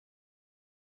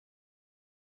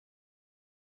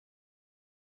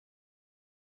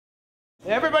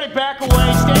Everybody back away,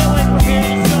 stay away from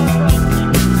here.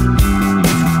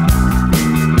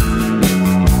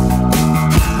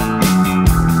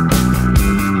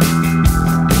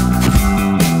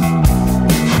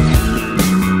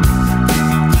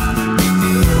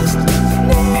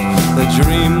 A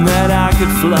dream that I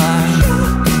could fly,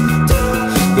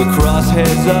 the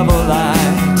crosshairs of a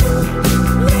lie,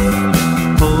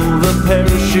 pull the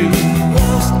parachute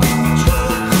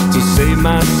to save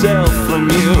myself from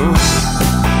you.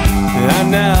 I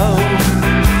know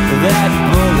that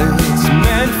bullet's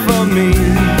meant for me.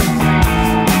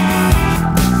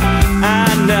 I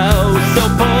know, so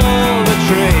pull the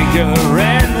trigger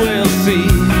and we'll see.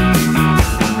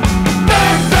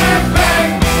 Bang, bang,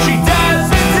 bang, she does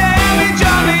the damage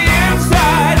on the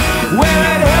inside where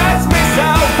it hurts me so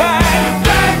bad.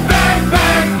 Bang, bang,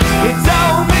 bang, it's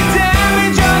only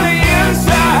damage on the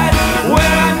inside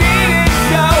where I need it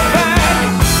so bad.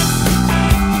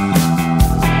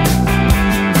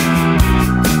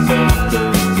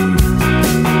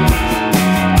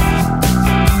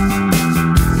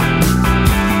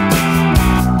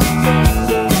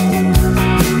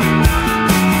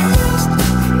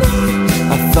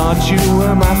 I thought you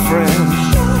were my friend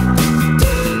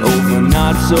over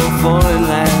not so foreign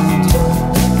land.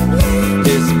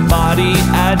 This body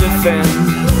I defend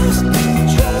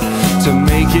to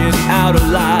make it out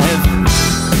alive.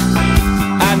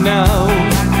 I know